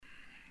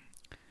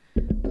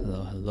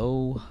Hello,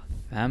 hello,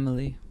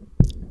 family.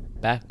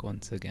 Back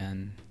once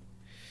again.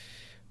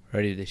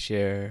 Ready to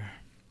share,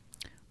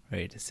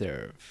 ready to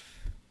serve.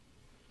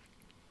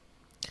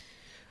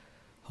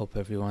 Hope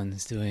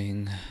everyone's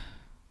doing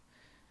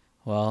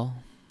well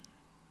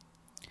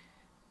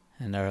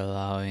and are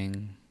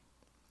allowing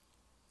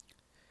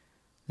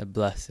the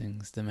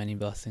many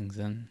blessings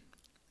in.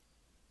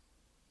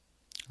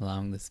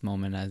 Allowing this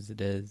moment as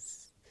it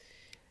is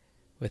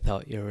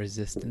without your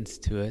resistance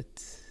to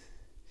it.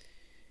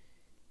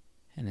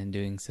 And in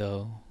doing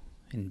so,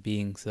 in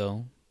being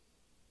so,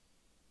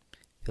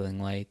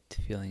 feeling light,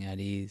 feeling at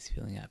ease,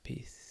 feeling at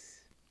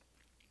peace.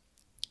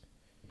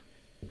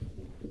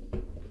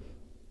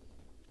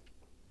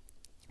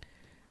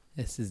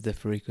 This is the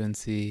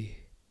frequency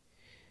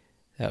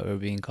that we're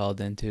being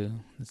called into,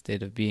 the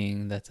state of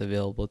being that's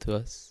available to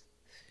us.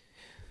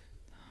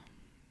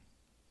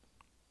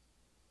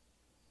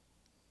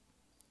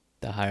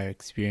 The higher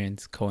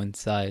experience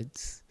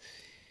coincides.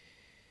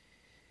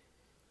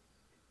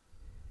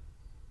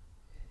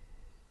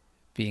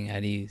 Being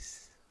at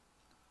ease.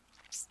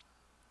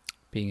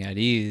 Being at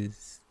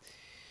ease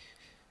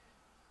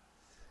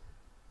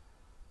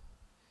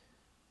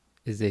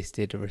is a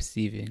state of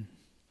receiving.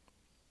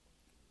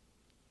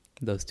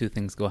 Those two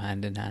things go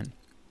hand in hand.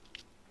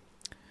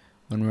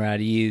 When we're at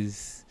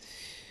ease,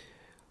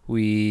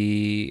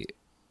 we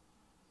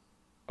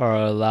are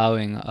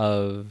allowing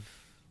of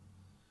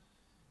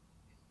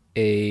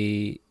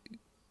a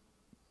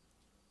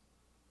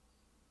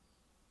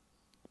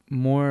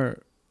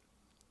more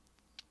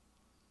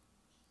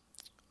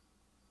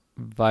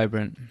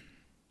vibrant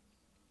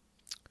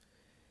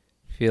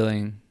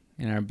feeling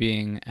in our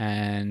being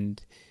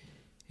and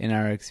in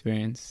our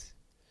experience.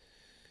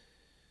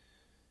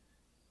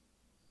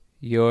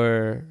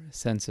 Your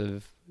sense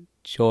of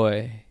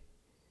joy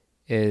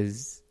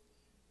is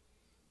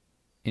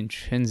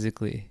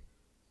intrinsically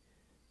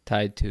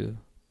tied to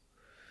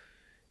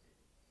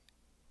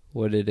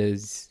what it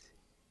is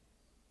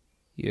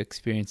you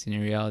experience in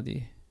your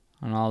reality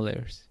on all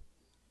layers.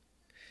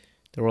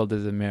 The world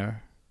is a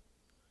mirror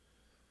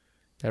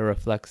that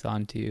reflects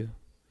onto you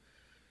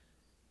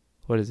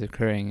what is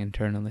occurring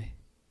internally.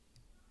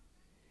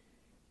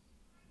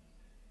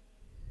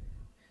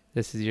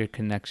 This is your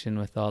connection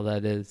with all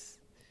that is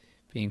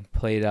being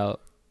played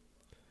out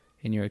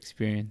in your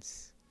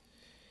experience,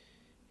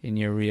 in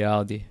your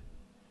reality.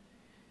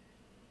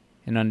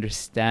 And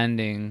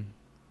understanding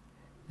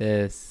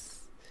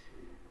this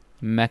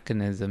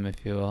mechanism,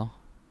 if you will,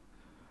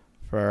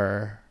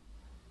 for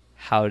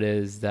how it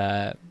is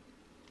that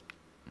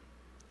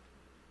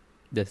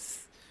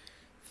this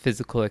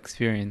physical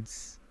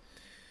experience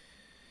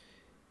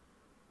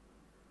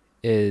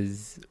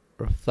is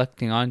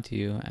reflecting onto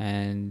you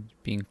and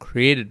being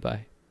created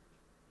by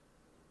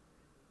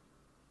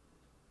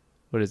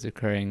what is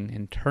occurring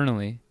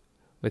internally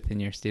within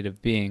your state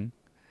of being,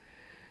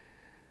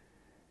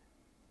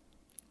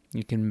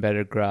 you can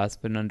better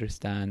grasp and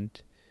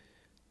understand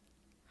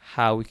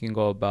how we can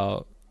go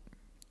about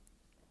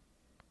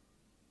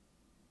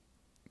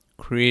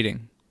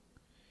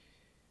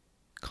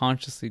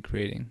consciously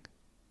creating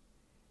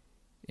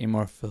a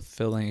more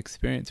fulfilling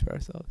experience for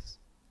ourselves.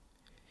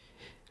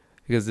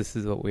 Because this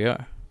is what we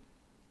are.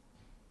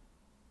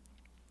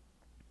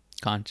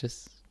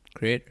 Conscious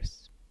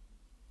creators.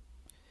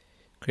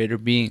 Creator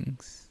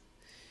beings.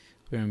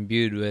 We're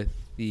imbued with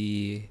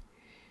the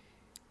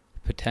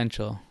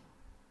potential,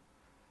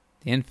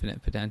 the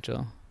infinite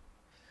potential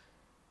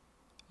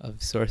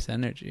of source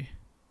energy.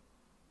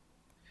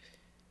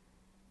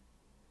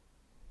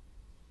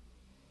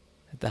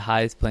 At the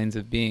highest planes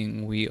of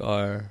being, we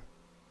are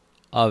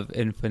of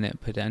infinite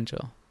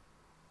potential.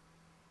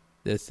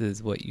 This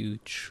is what you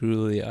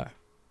truly are.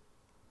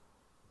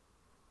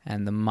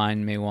 And the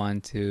mind may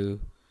want to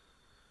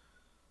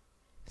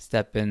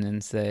step in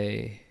and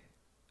say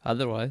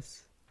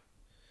otherwise.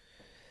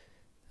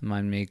 The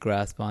mind may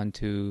grasp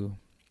onto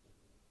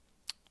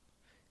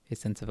a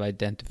sense of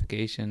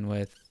identification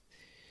with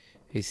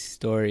a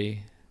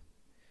story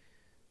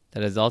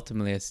that is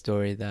ultimately a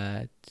story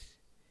that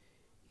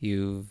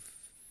you've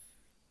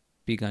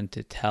begun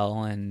to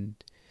tell and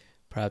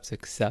perhaps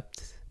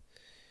accept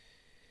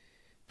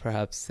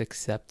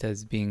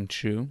as being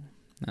true.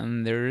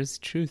 And there is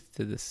truth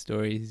to the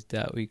stories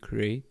that we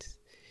create.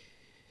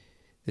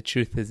 The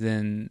truth is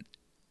in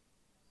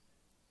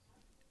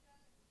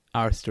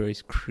our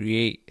stories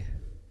create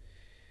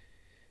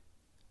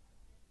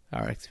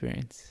our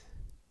experience.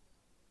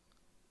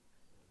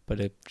 But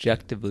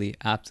objectively,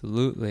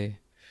 absolutely,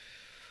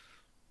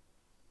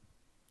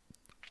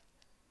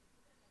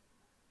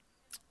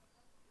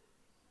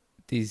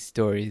 these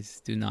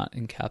stories could not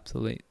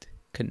encapsulate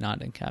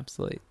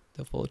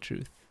the full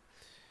truth.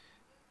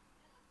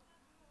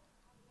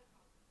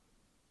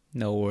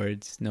 No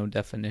words, no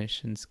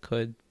definitions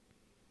could.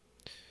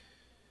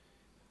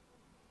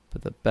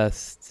 But the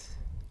best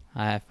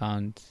I have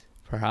found,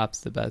 perhaps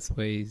the best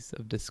ways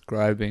of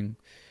describing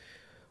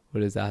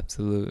what is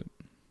absolute,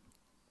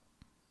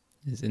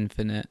 is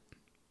infinite,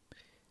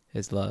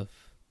 is love.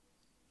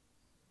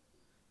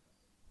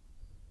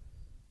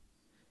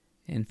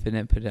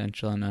 infinite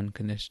potential and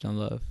unconditional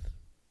love.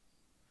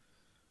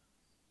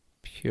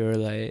 Pure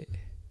light,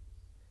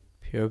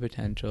 pure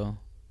potential.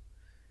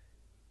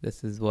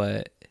 This is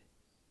what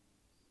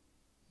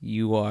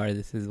you are.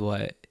 This is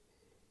what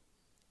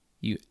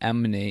you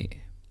emanate.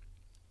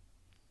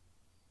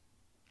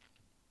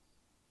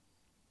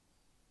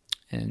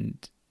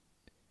 And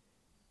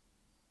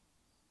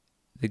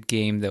the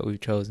game that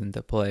we've chosen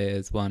to play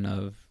is one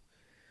of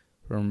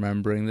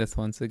remembering this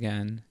once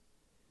again,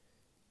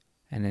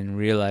 and then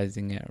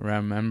realizing it,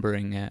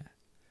 remembering it,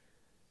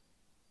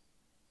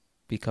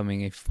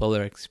 becoming a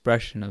fuller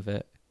expression of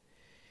it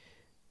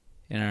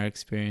in our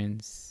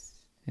experience,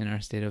 in our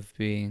state of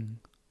being.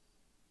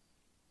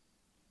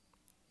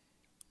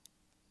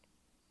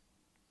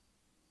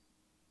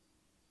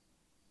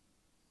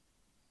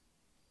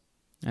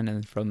 And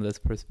then from this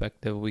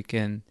perspective, we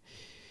can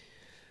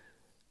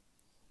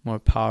more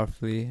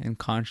powerfully and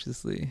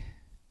consciously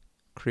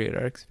create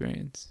our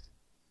experience.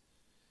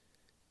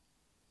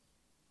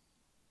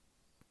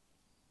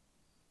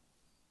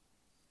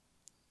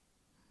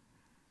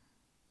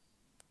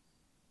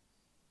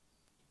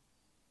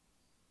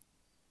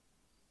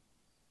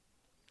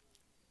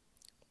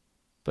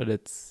 But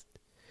it's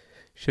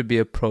should be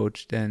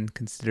approached and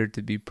considered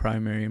to be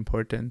primary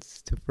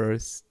importance to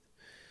first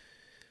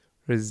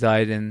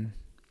reside in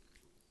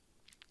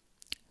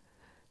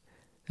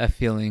a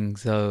feeling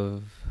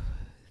of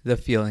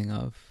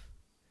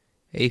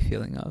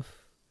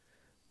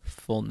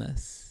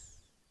fullness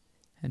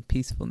and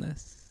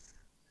peacefulness,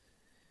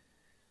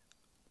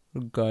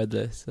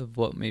 regardless of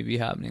what may be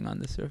happening on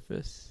the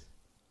surface.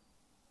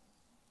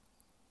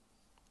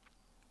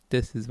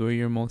 This is where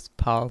you're most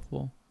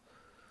powerful.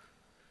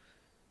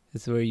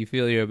 This is where you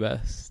feel your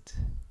best.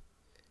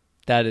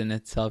 That in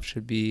itself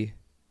should be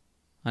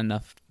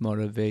enough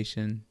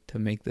motivation to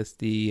make this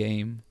the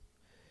aim.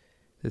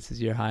 This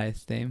is your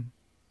highest aim.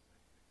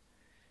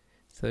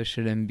 So it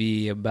shouldn't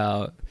be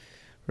about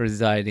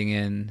residing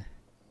in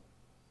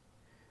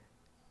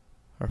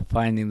or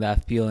finding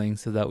that feeling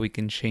so that we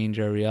can change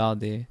our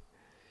reality.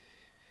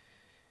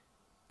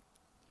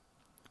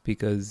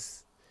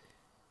 Because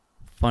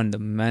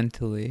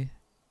fundamentally,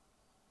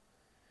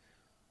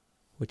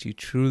 what you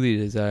truly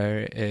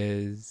desire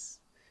is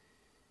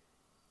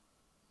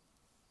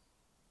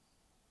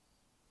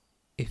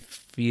a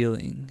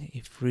feeling,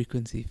 a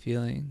frequency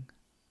feeling.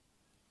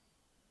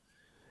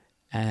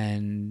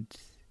 And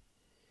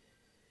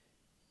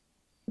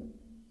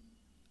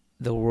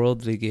the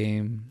worldly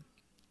game,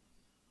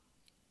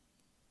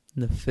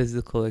 the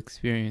physical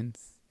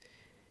experience,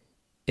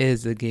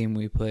 is a game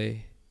we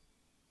play.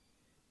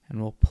 And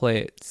we'll play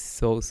it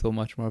so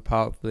much more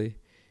powerfully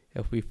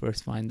if we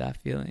first find that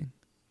feeling.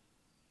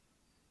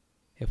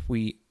 If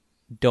we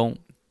don't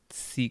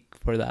seek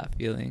for that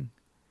feeling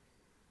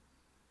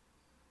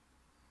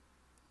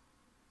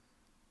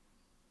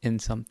in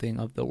something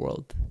of the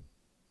world.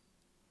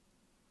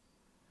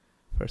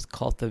 First,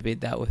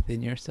 cultivate that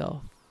within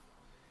yourself,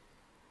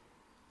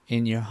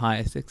 in your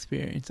highest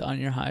experience, on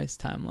your highest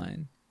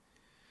timeline.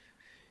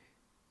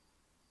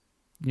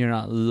 You're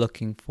not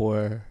looking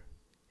for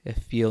a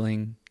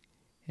feeling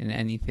in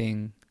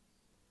anything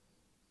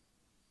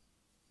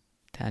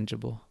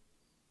tangible,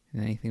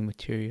 in anything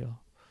material.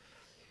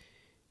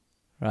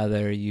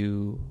 Rather,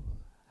 you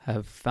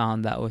have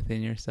found that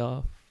within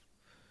yourself.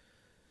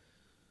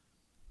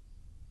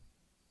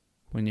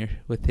 When you're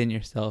within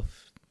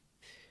yourself,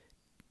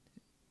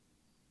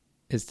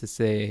 is to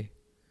say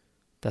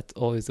that's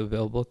always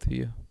available to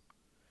you.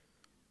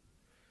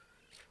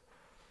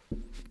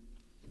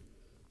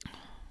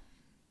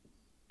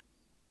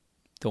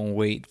 Don't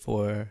wait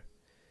for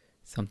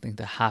something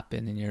to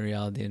happen in your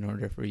reality in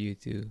order for you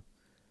to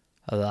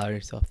allow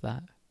yourself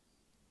that.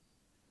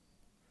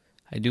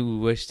 I do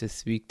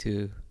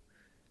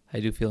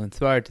feel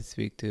inspired to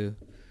speak to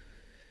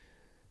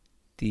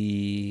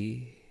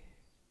the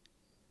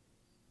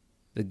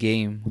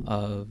game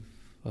of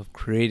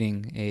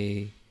creating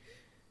a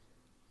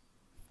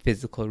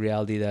physical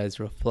reality that is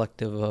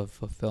reflective of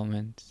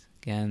fulfillment.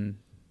 Again,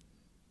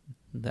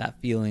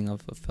 that feeling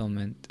of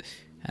fulfillment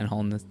and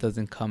wholeness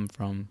doesn't come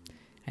from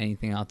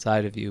anything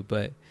outside of you,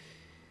 but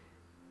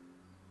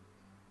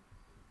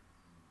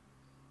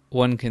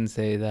one can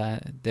say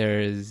that there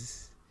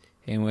is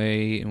a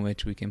way in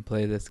which we can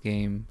play this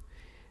game,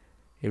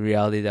 a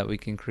reality that we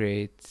can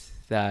create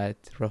that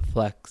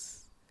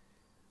reflects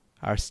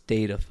our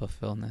state of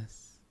fulfillment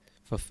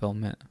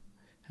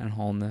and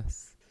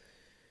wholeness.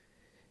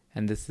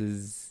 And this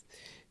is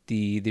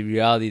the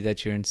reality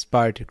that you're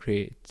inspired to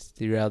create,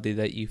 the reality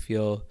that you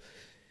feel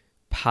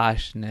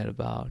passionate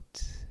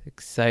about,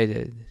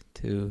 excited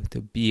to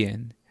be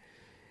in.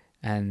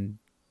 And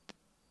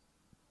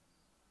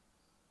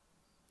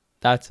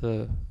that's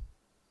a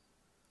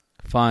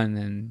fun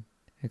and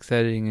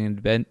exciting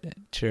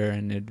adventure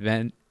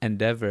and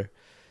endeavor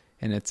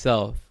in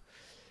itself.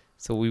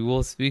 So we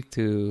will speak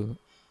to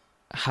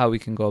how we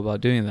can go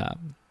about doing that.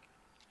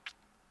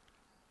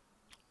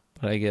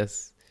 But I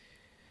guess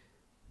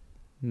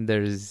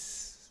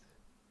there's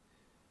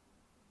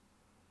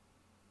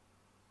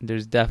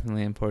there's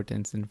definitely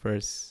importance in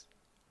first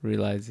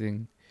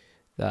realizing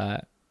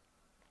that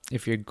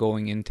if you're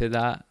going into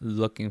that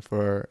looking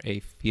for a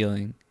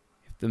feeling,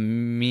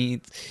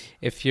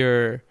 if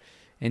your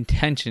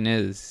intention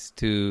is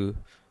to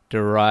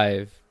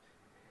derive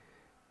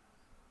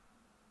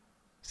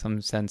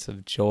some sense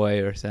of joy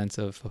or sense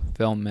of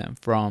fulfillment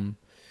from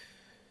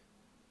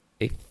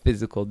a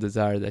physical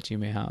desire that you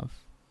may have,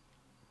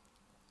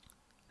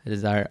 a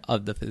desire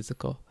of the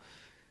physical,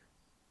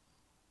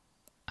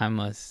 I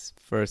must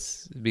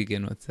first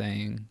begin with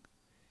saying,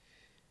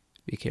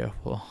 be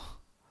careful,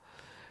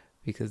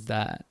 because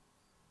that,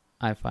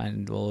 I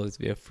find, will always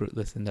be a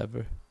fruitless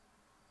endeavor.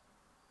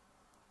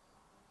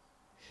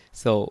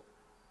 So,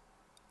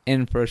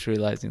 in first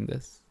realizing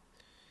this,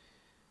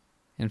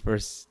 in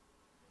first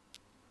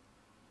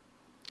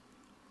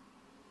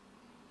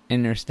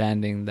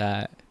understanding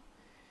that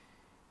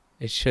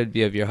it should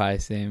be of your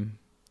highest aim,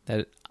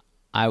 that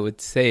I would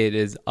say it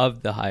is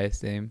of the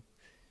highest aim,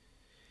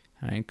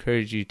 and I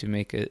encourage you to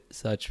make it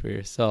such for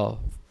yourself,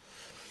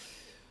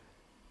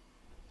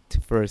 to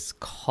first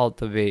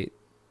cultivate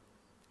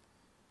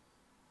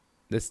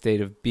the state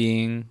of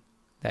being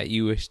that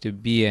you wish to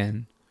be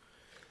in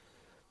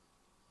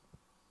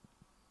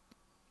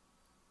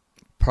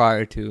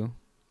prior to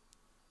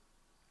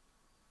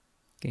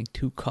getting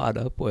too caught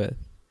up with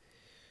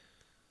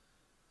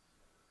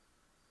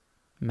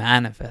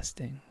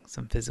manifesting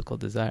some physical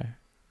desire.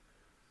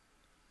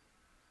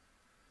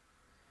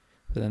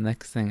 But the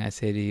next thing I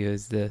say to you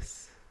is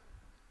this: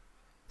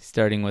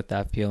 starting with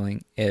that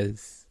feeling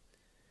is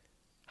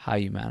how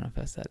you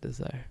manifest that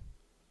desire.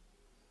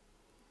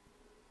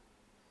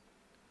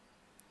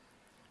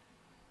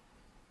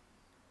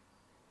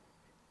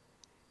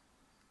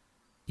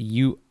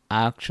 You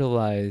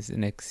actualize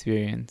an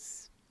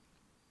experience.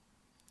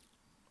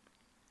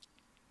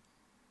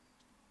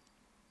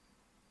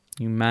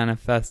 You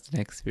manifest an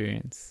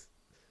experience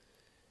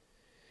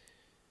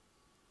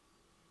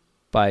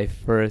by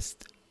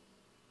first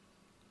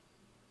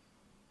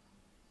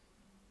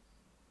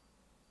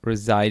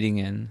residing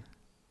in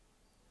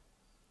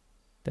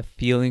the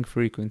feeling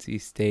frequency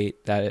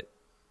state that it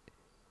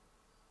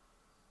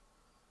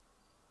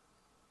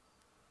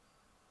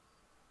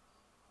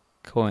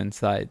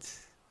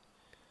coincides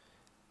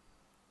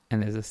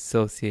and is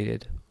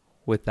associated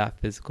with that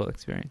physical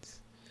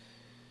experience.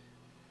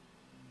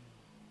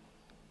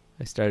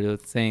 I started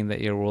with saying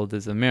that your world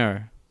is a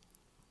mirror.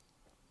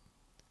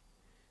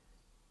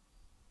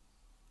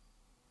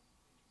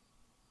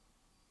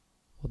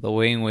 Well, the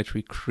way in which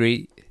we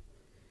create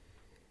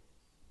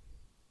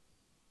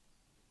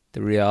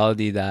the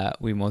reality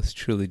that we most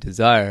truly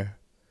desire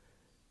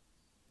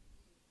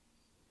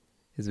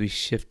is we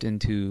shift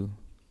into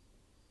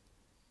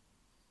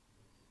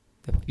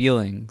the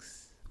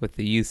feelings with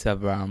the use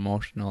of our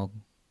emotional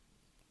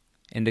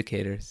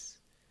indicators,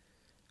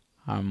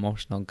 our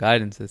emotional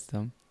guidance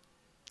system.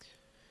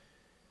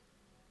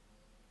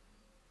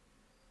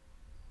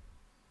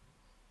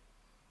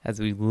 As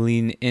we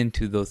lean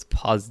into those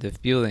positive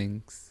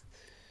feelings,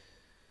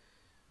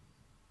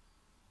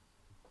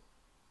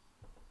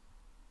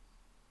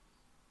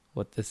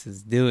 what this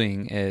is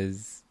doing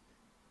is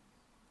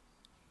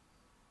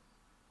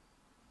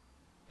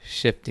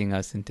shifting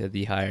us into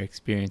the higher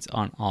experience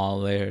on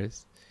all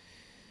layers,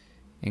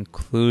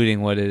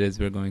 including what it is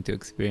we're going to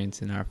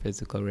experience in our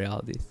physical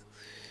realities.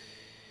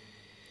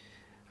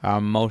 Our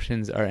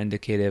emotions are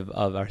indicative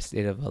of our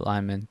state of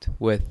alignment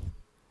with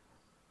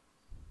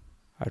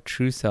our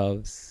true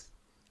selves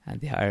and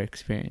the higher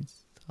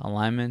experience.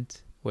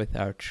 Alignment with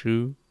our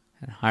true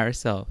and higher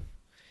self.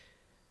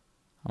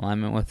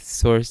 Alignment with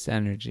source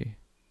energy.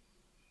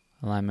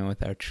 Alignment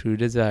with our true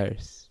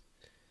desires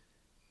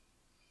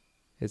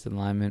is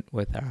alignment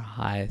with our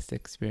highest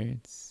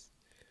experience.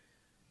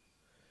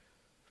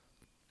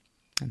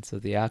 And so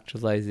the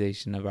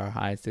actualization of our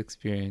highest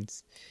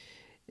experience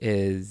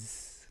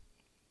is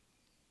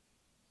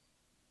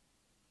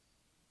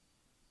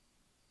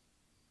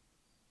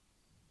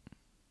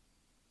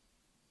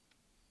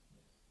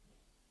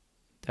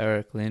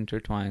directly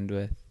intertwined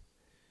with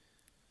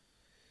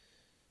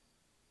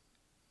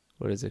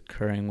what is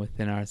occurring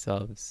within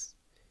ourselves,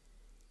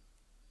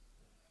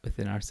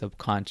 within our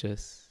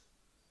subconscious,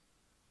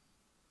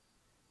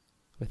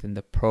 within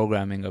the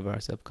programming of our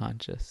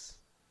subconscious.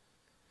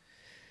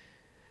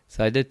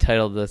 So I did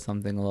title this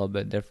something a little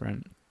bit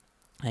different.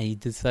 I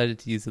decided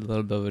to use a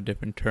little bit of a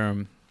different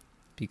term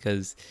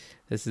because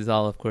this is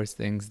all, of course,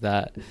 things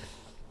that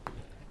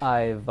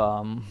I've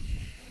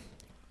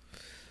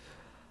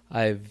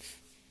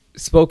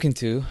spoken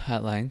to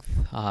at length,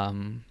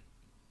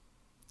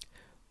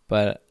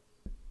 but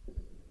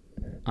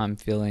I'm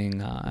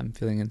feeling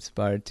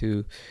inspired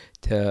to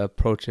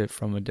approach it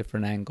from a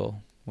different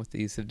angle with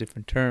the use of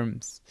different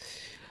terms,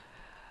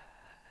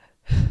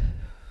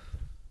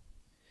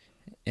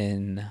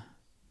 in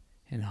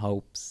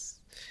hopes,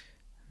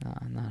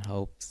 not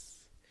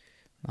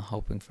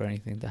hoping for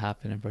anything to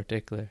happen in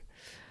particular,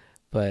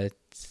 but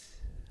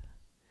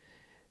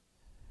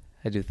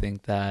I do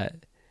think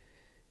that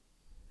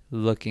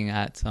looking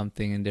at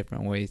something in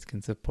different ways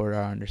can support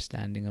our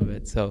understanding of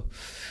it. So,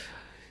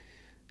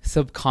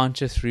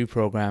 subconscious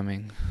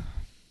reprogramming.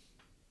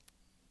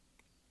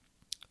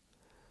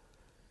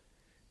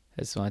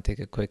 I just want to take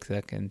a quick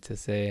second to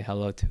say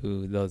hello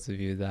to those of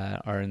you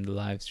that are in the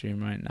live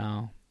stream right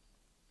now.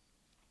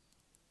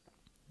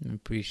 I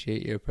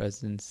appreciate your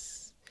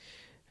presence.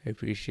 I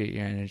appreciate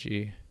your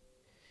energy.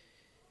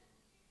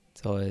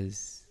 It's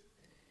always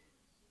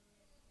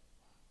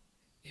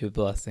a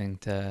blessing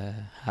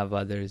to have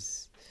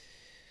others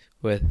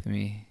with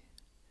me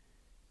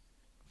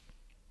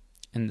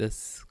in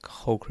this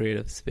whole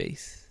creative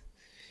space.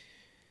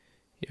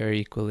 You're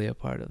equally a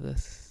part of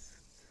this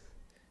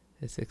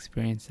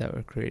experience that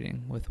we're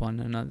creating with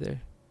one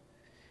another.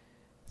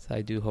 So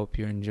I do hope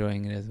you're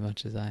enjoying it as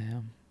much as I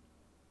am.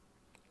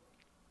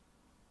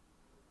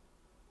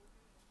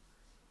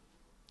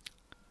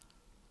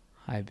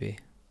 Hi, B.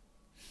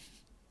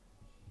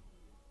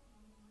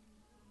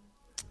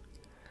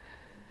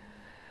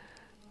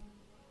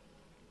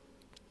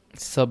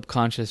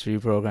 Subconscious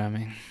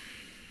reprogramming.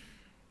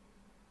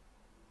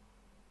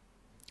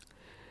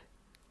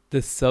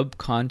 The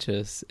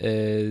subconscious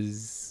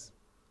is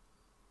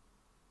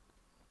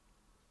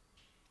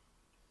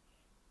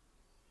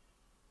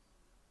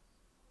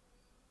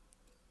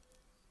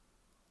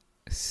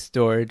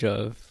storage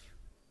of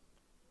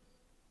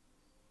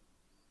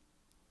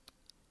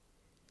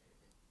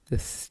the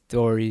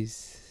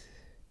stories,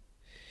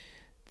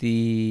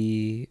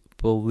 the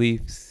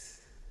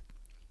beliefs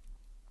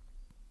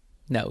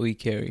that we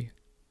carry,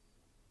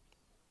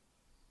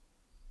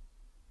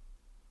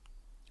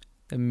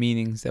 the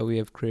meanings that we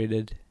have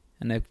created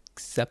and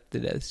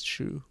accepted as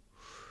true.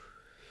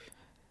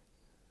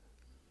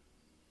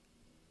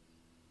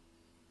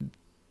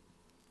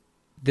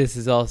 This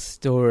is all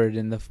stored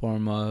in the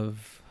form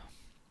of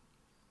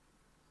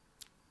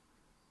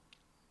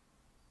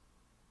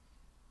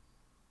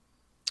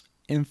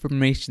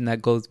information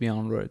that goes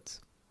beyond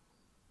words.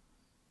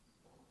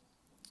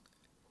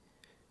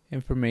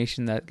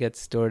 Information that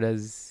gets stored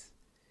as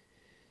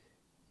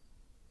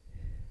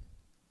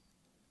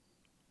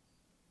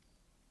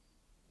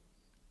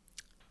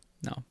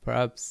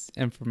perhaps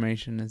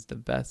information is the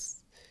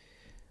best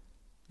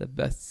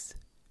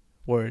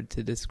word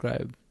to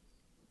describe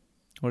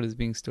what is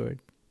being stored.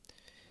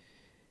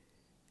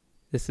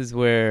 This is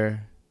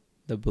where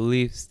the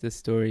beliefs, the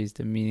stories,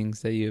 the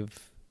meanings that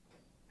you've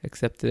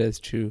accepted as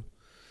true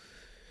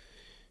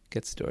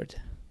get stored.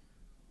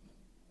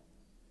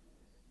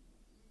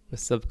 The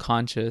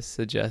subconscious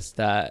suggests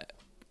that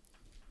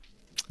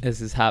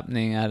this is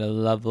happening at a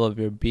level of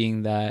your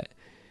being that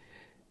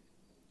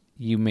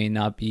you may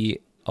not be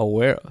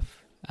aware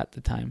of at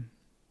the time.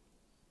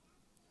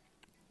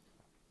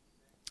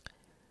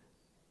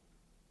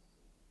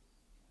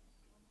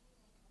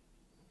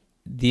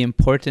 The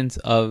importance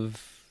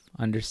of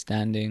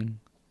understanding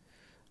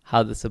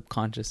how the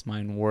subconscious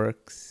mind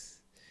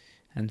works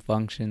and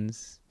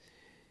functions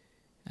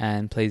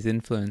and plays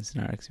influence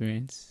in our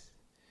experience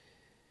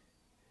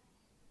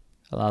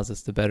allows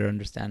us to better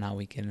understand how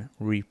we can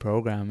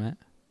reprogram it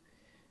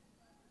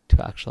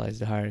to actualize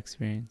the higher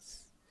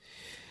experience.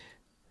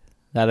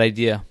 That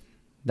idea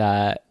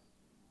that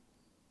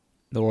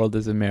the world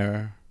is a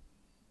mirror,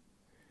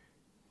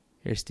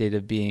 your state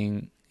of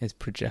being is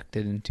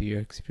projected into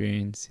your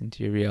experience,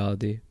 into your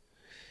reality.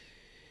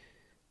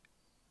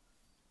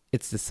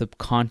 It's the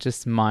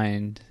subconscious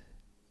mind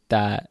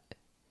that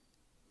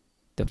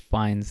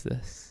defines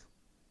this.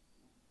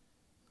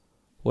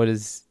 What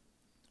is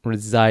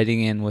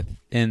residing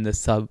within the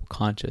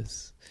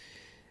subconscious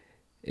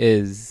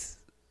is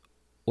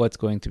what's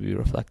going to be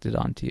reflected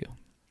onto you.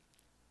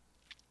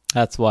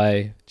 That's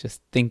why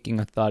just thinking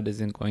a thought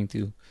isn't going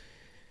to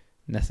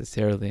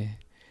necessarily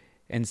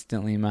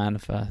instantly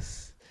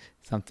manifest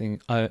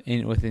something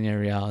within your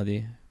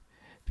reality,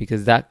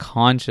 because that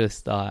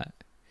conscious thought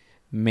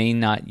may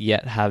not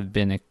yet have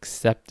been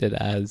accepted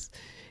as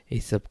a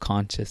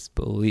subconscious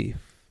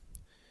belief.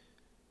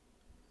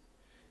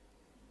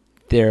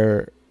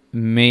 There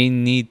may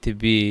need to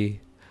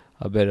be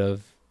a bit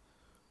of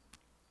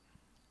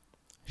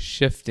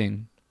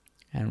shifting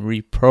and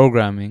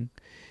reprogramming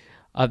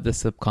of the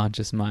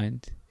subconscious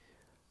mind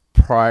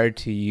prior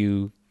to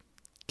you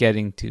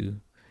getting to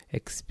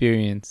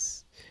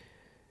experience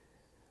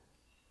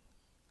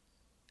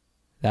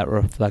that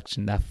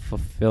reflection, that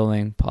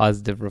fulfilling,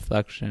 positive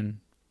reflection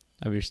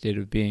of your state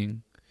of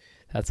being.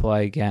 That's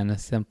why, again, a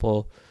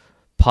simple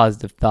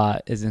positive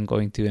thought isn't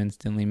going to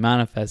instantly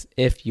manifest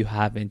if you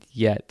haven't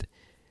yet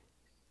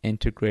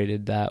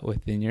integrated that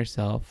within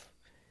yourself,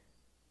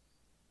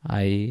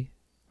 i.e.,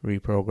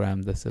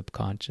 reprogram the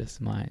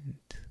subconscious mind.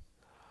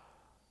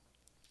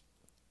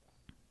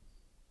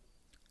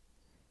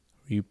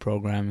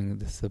 Reprogramming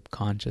the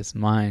subconscious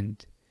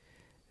mind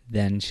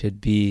then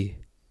should be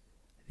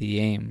the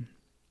aim,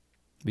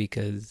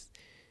 because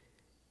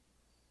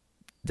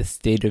the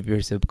state of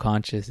your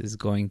subconscious is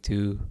going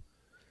to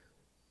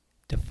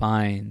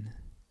define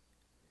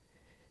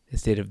the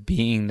state of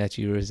being that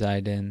you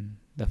reside in,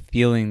 the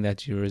feeling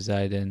that you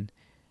reside in,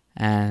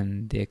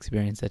 and the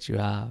experience that you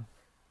have.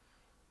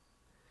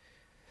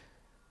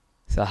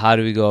 So how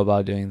do we go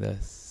about doing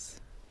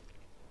this?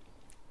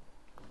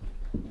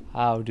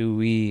 How do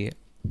we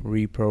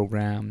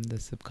reprogram the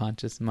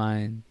subconscious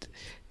mind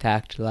to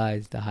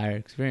actualize the higher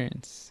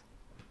experience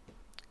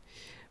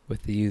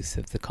with the use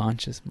of the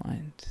conscious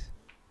mind?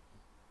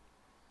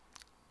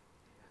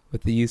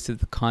 With the use of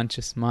the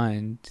conscious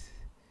mind,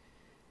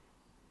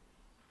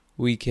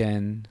 we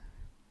can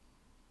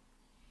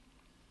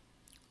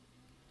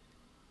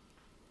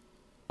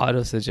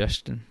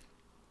auto-suggestion.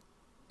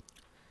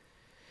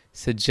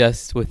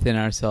 Suggest within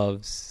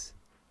ourselves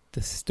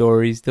the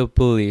stories, the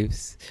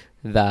beliefs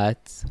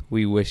that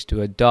we wish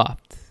to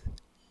adopt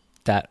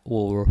that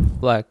will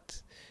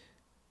reflect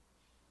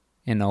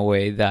in a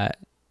way that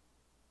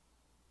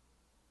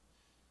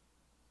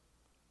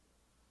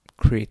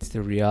creates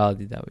the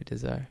reality that we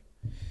desire.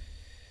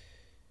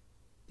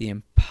 The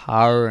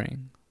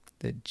empowering,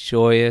 the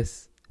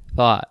joyous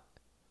thought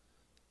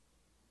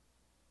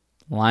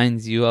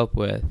lines you up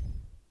with,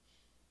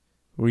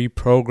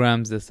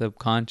 reprograms the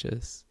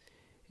subconscious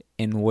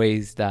in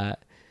ways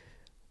that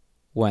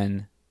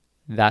when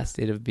that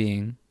state of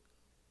being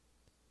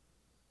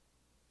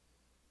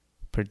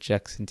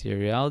projects into your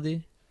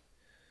reality,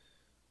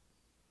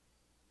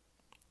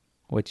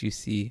 what you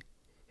see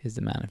is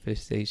the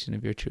manifestation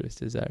of your truest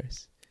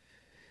desires.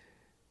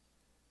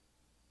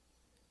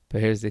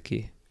 But here's the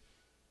key.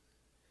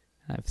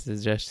 I've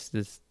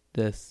suggested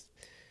this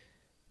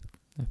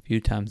a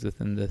few times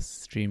within this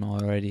stream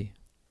already,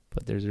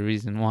 but there's a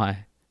reason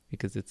why,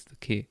 because it's the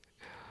key.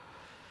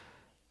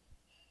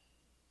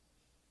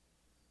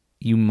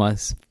 You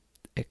must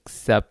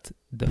accept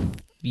the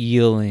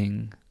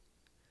feeling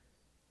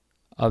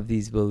of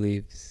these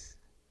beliefs.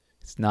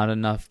 It's not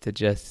enough to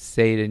just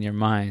say it in your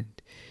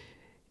mind.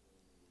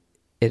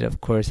 It,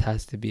 of course,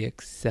 has to be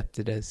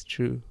accepted as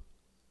true.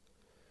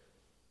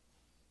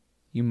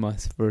 You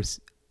must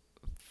first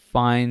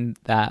find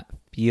that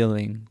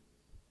feeling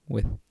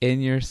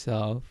within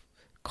yourself,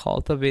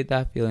 cultivate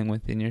that feeling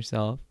within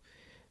yourself,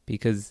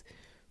 because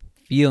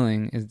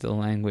feeling is the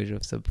language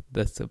of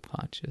the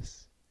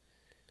subconscious.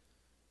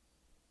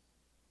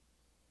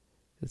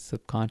 The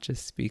subconscious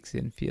speaks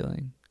in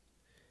feeling.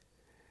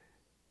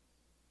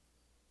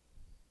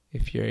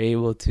 If you're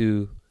able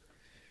to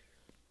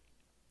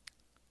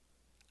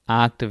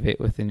activate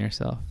within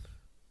yourself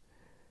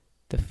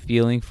the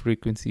feeling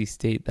frequency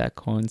state that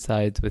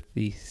coincides with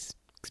the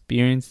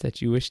experience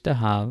that you wish to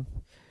have,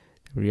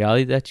 the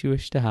reality that you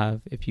wish to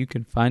have, if you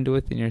can find it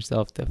within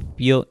yourself to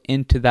feel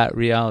into that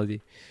reality,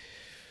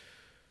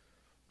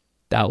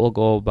 that will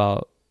go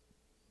about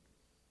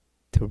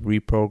to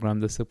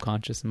reprogram the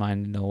subconscious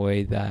mind in a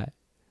way that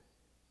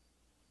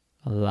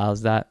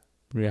allows that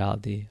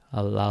reality,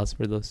 allows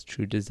for those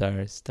true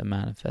desires to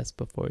manifest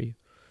before you.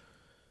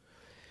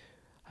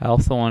 I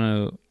also want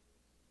to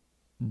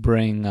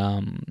bring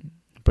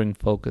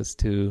focus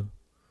to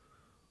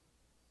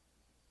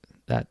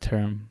that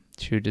term,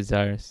 true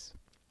desires.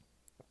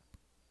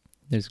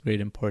 There's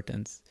great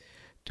importance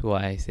to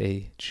why I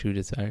say true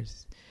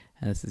desires.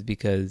 And this is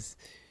because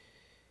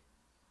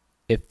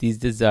if these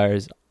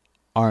desires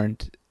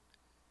aren't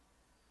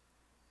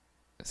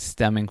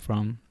stemming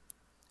from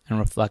and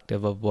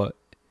reflective of what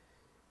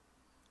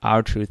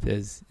our truth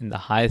is in the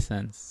highest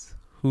sense,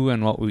 who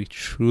and what we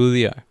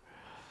truly are,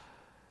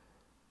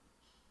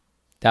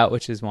 that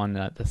which is one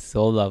at the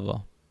soul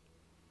level,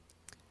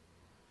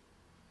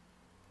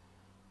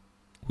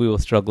 we will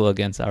struggle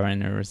against our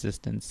inner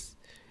resistance.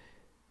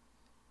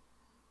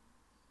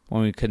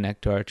 When we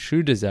connect to our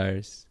true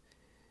desires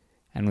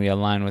and we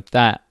align with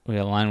that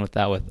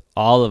with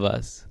all of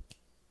us,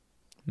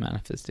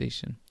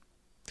 manifestation.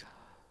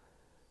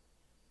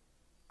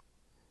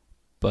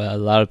 But a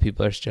lot of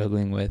people are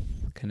struggling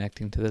with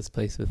connecting to this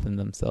place within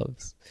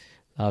themselves.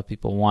 A lot of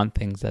people want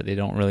things that they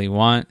don't really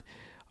want,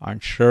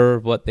 aren't sure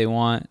of what they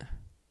want.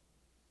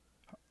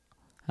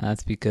 And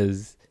that's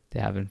because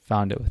they haven't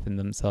found it within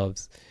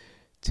themselves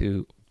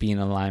to be in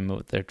alignment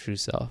with their true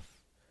self.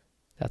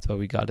 That's why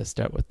we got to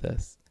start with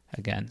this.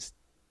 Again,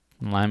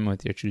 alignment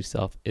with your true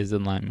self is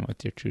alignment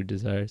with your true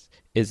desires,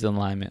 is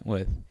alignment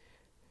with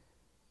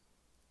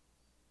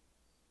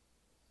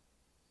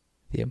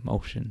the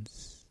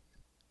emotions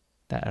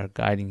that are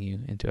guiding you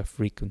into a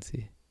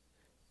frequency.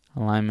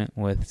 Alignment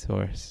with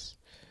source.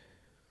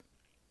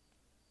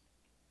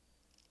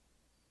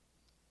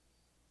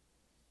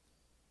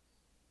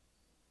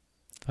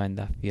 Find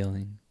that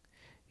feeling.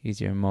 Use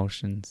your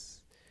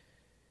emotions.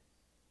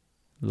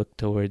 Look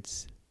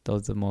towards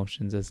those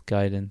emotions as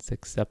guidance.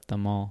 Accept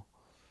them all.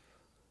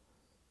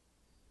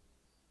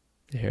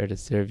 They're here to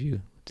serve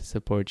you, to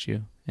support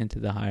you into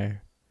the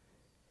higher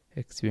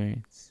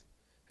experience.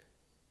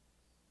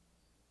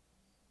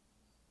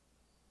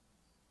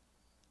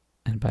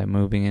 And by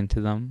moving into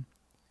them,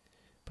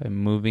 by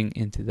moving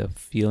into the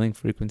feeling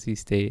frequency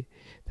state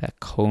that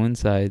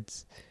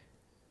coincides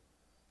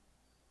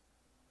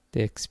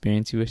the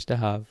experience you wish to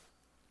have,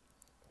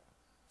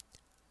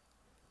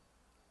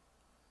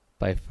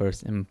 by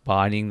first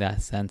embodying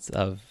that sense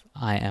of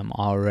I am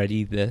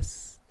already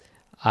this,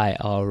 I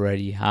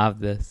already have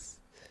this.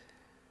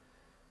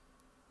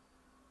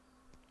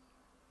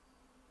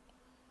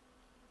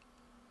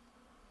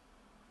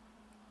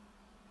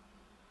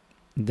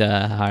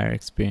 The higher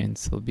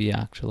experience will be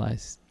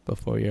actualized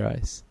before your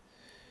eyes.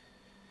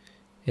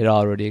 It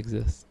already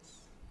exists.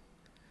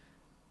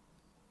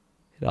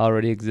 It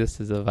already exists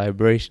as a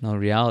vibrational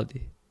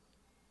reality.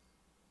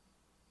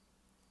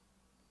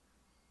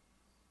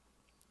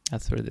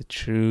 That's where the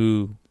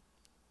true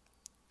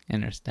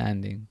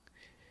understanding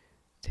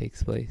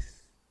takes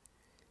place.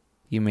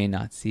 You may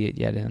not see it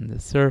yet on the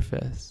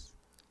surface,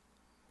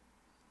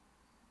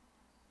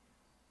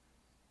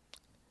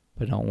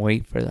 but don't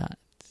wait for that.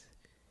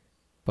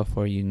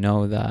 Before you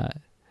know that,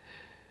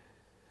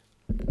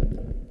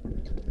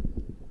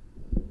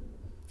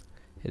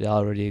 it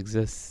already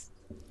exists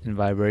in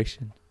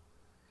vibration.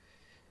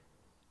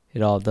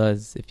 It all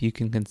does. If you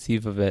can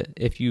conceive of it,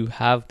 if you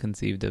have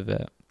conceived of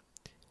it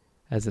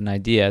as an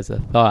idea, as a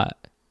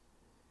thought,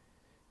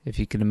 if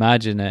you can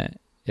imagine it,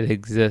 it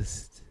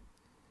exists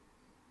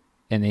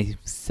in a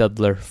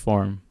subtler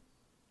form.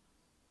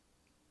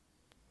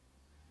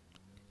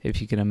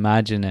 If you can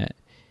imagine it,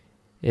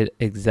 it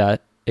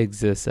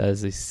exists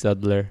as a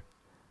subtler,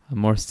 a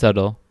more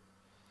subtle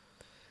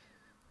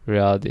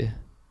reality.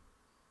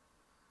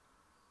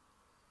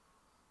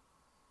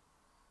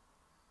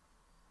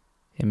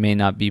 It may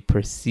not be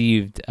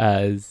perceived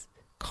as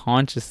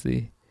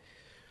consciously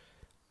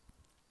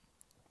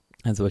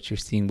as what you're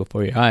seeing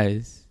before your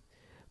eyes,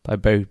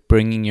 but by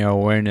bringing your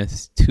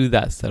awareness to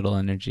that subtle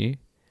energy,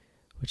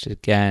 which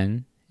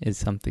again is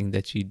something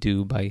that you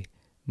do by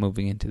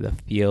moving into the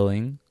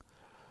feeling.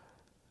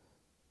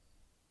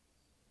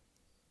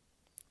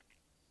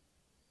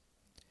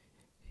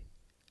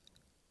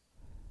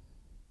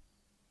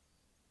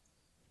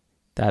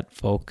 That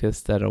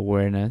focus, that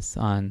awareness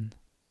on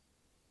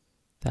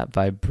that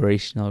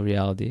vibrational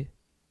reality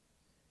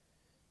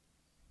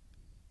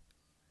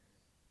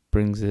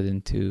brings it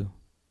into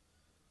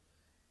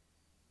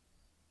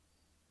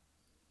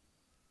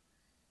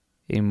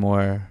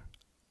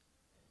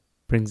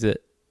brings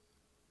it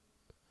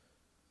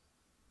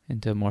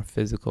into a more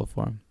physical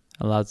form,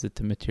 allows it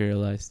to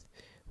materialize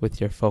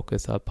with your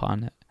focus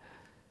upon it.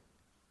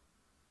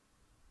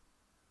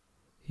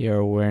 Your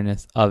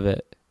awareness of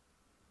it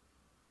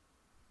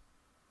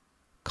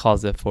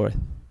calls it forth.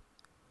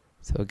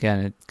 So again,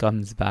 it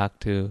comes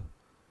back to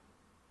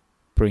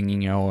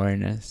bringing your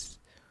awareness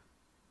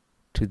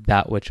to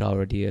that which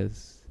already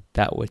is,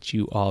 that which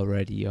you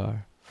already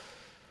are.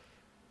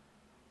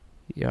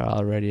 You're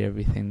already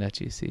everything that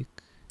you seek.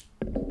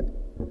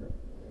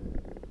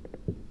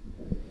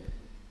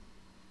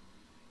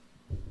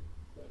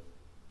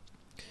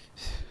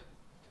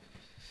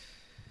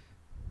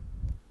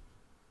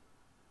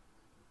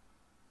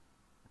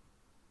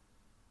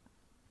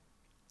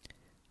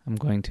 I'm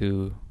going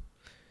to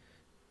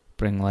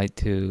bring light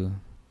to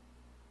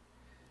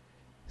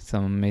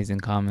some amazing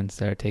comments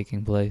that are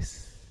taking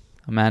place.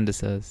 Amanda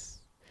says,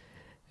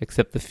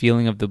 accept the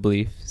feeling of the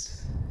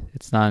beliefs.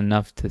 It's not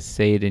enough to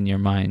say it in your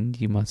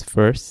mind. You must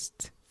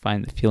first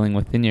find the feeling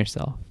within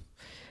yourself.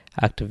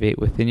 Activate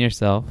within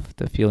yourself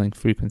the feeling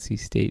frequency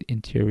state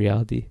into your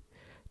reality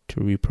to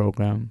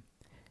reprogram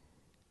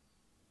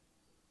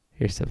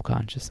your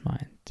subconscious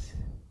mind.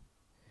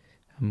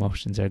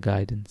 Emotions are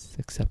guidance.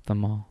 Accept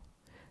them all.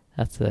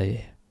 That's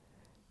a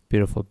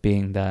beautiful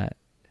being that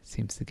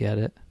seems to get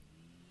it.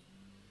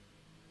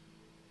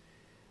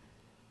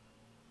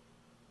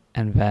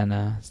 And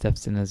Vanna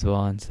steps in as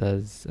well and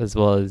says, as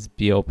well as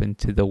be open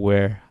to the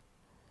where,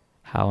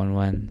 how, and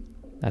when.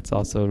 That's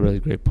also a really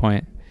great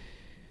point.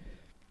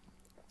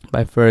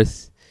 By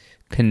first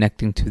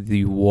connecting to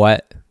the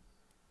what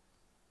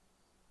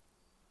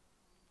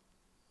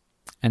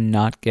and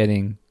not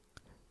getting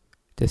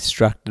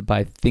distracted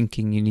by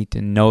thinking you need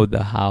to know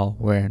the how,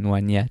 where, and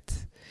when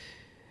yet.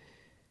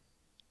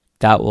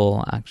 That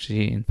will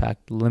actually, in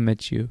fact,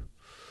 limit you,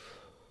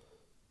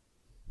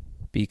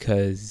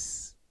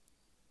 because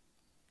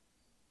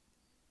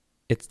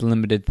it's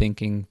limited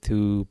thinking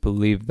to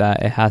believe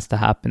that it has to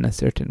happen a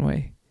certain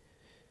way,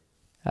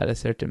 at a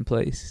certain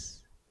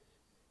place,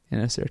 in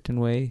a certain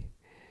way.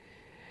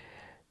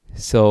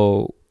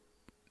 So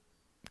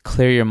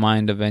clear your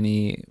mind of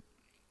any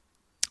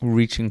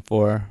reaching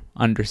for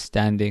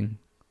understanding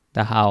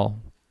the how,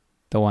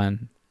 the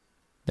when,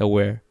 the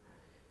where.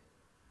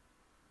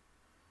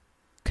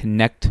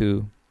 Connect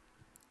to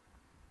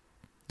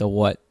the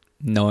what,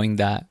 knowing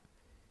that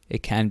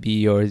it can be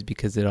yours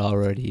because it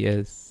already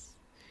is.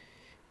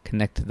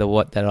 Connect to the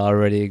what that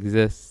already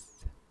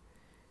exists.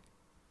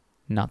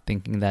 Not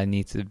thinking that it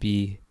needs to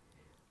be,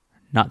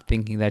 not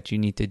thinking that you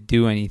need to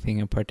do anything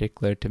in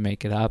particular to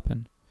make it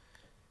happen.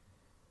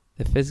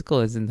 The physical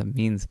isn't the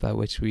means by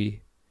which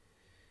we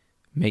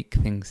make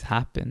things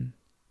happen.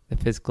 The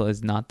physical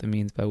is not the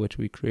means by which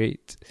we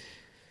create.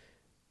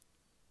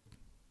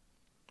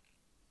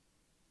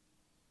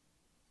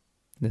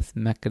 This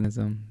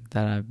mechanism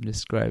that I'm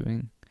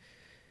describing,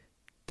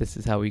 this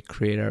is how we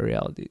create our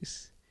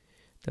realities.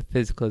 The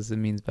physical is the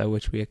means by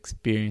which we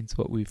experience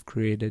what we've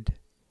created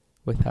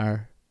with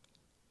our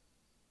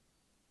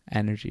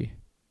energy,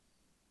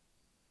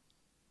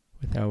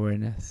 with our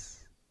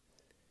awareness,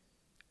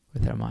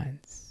 with our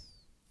minds.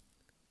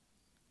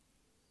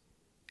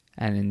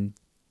 And in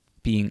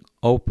being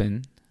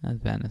open, as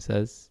Vanna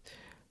says,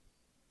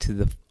 to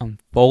the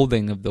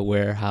unfolding of the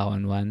where, how,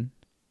 and when,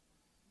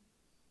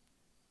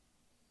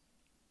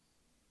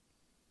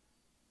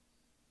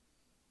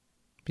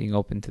 being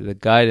open to the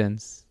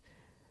guidance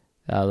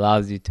that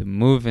allows you to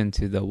move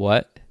into the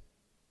what,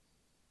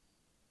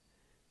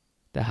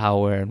 the how,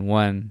 where, and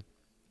when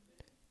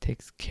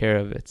takes care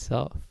of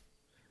itself.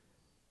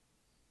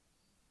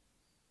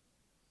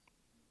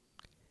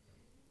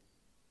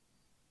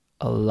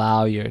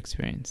 Allow your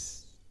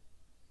experience.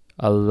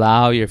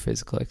 Allow your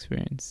physical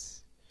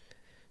experience.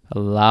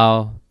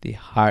 Allow the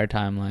hard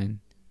timeline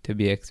to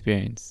be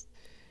experienced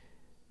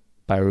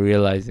by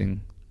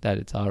realizing that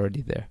it's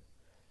already there.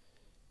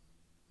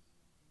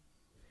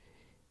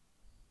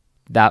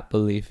 That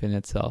belief in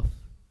itself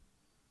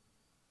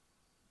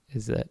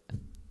is it.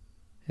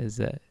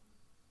 The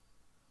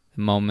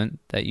moment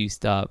that you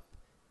stop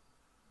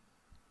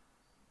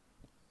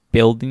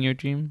building your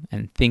dream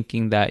and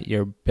thinking that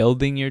you're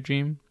building your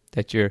dream,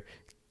 that you're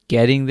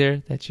getting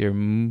there, that you're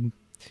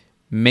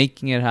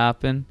making it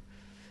happen,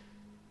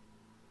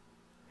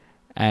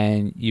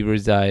 and you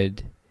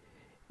reside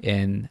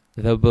in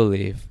the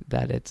belief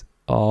that it's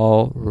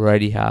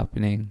already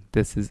happening.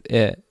 This is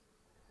it.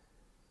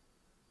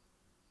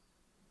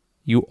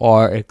 You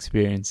are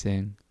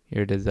experiencing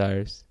your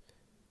desires.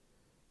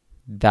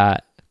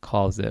 That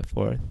calls it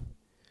forth.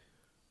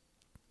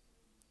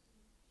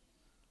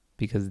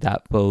 Because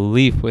that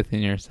belief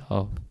within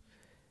yourself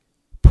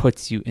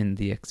puts you in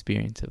the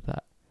experience of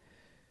that.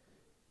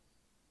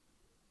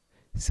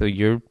 So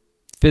your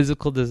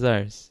physical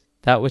desires,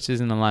 that which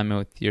is in alignment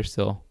with your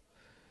soul,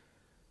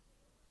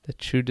 the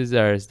true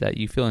desires that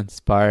you feel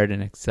inspired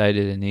and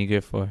excited and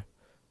eager for,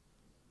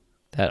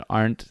 that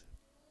aren't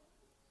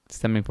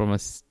stemming from a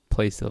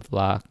place of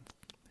lack,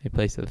 a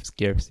place of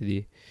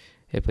scarcity,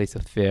 a place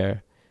of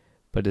fear,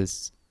 but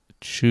is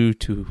true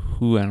to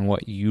who and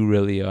what you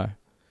really are.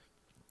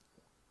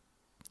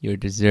 You're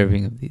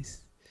deserving of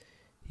these.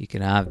 You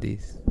can have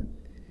these.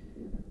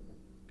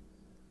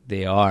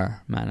 They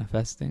are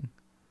manifesting.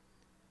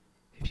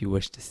 If you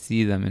wish to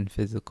see them in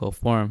physical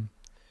form,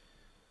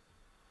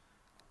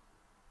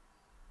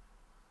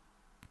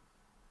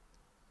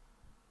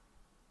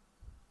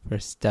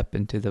 first step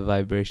into the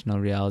vibrational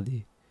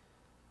reality.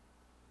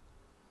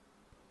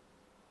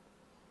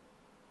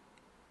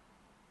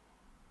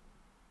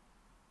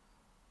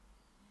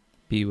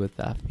 Be with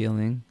that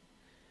feeling.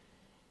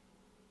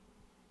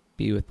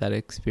 Be with that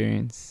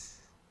experience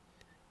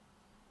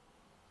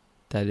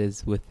that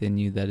is within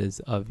you, that is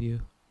of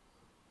you.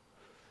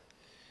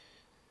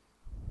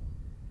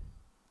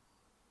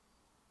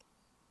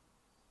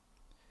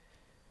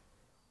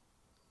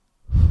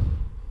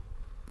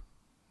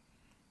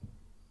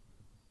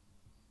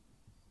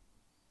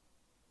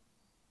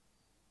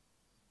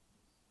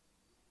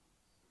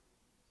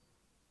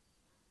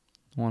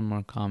 One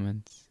more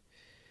comment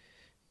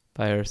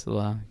by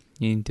Ursula.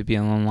 You need to be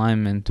in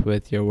alignment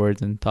with your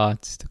words and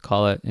thoughts to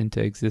call it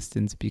into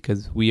existence,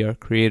 because we are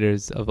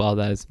creators of all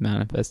that is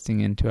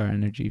manifesting into our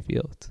energy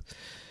field.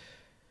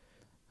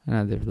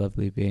 Another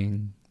lovely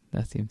being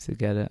that seems to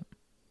get it.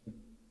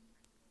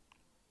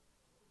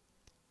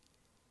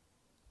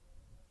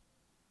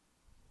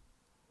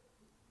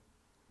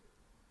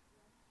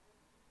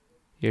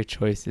 Your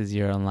choice is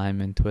your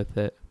alignment with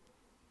it.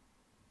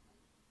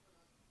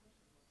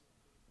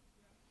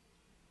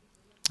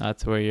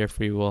 That's where your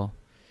free will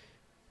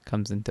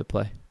comes into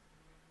play.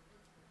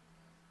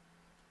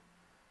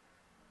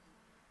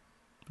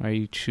 Are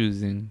you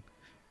choosing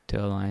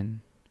to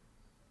align?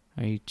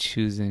 Are you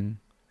choosing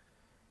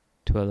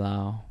to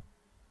allow?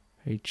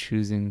 Are you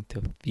choosing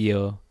to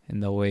feel in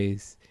the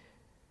ways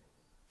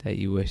that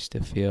you wish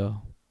to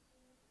feel?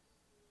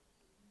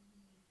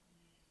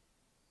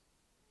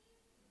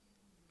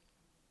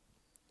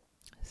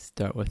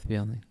 Start with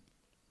feeling.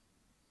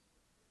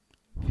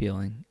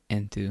 Feeling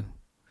into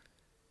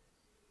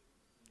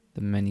the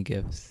many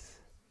gifts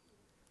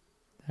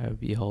that are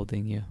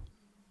beholding you.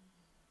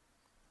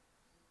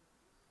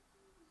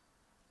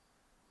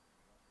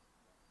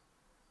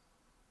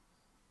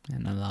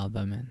 And allow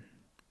them in.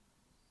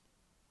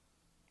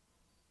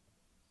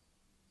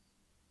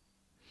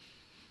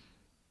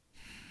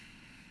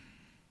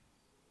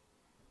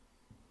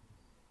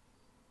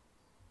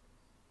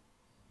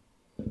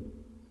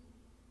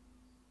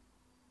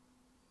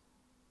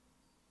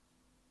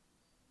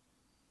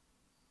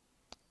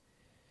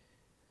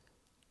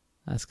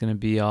 That's going to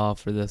be all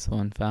for this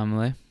one,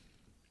 family.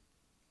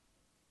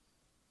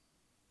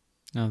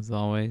 As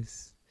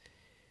always,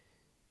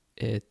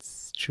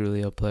 it's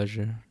truly a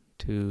pleasure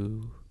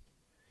to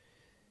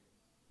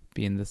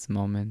be in this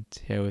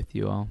moment here with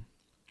you all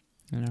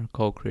in our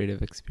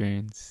co-creative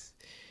experience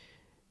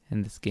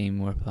in this game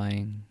we're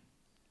playing,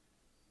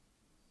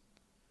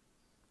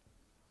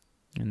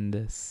 in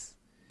this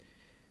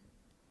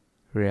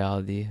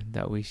reality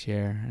that we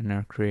share and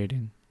are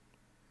creating.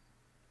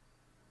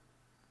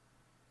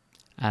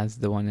 as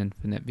the one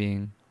infinite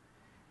being,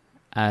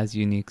 as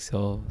unique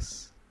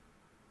souls.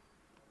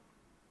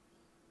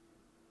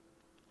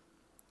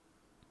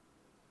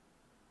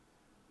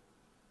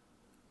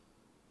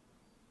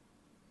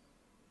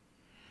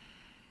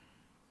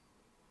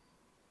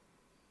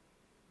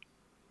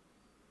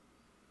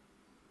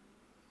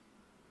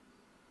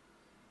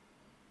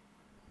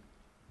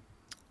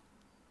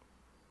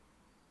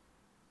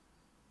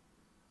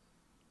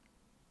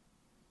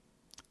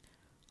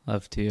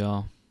 Love to you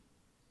all.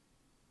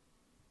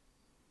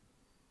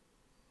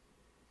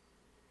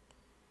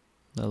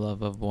 The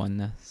love of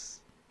oneness.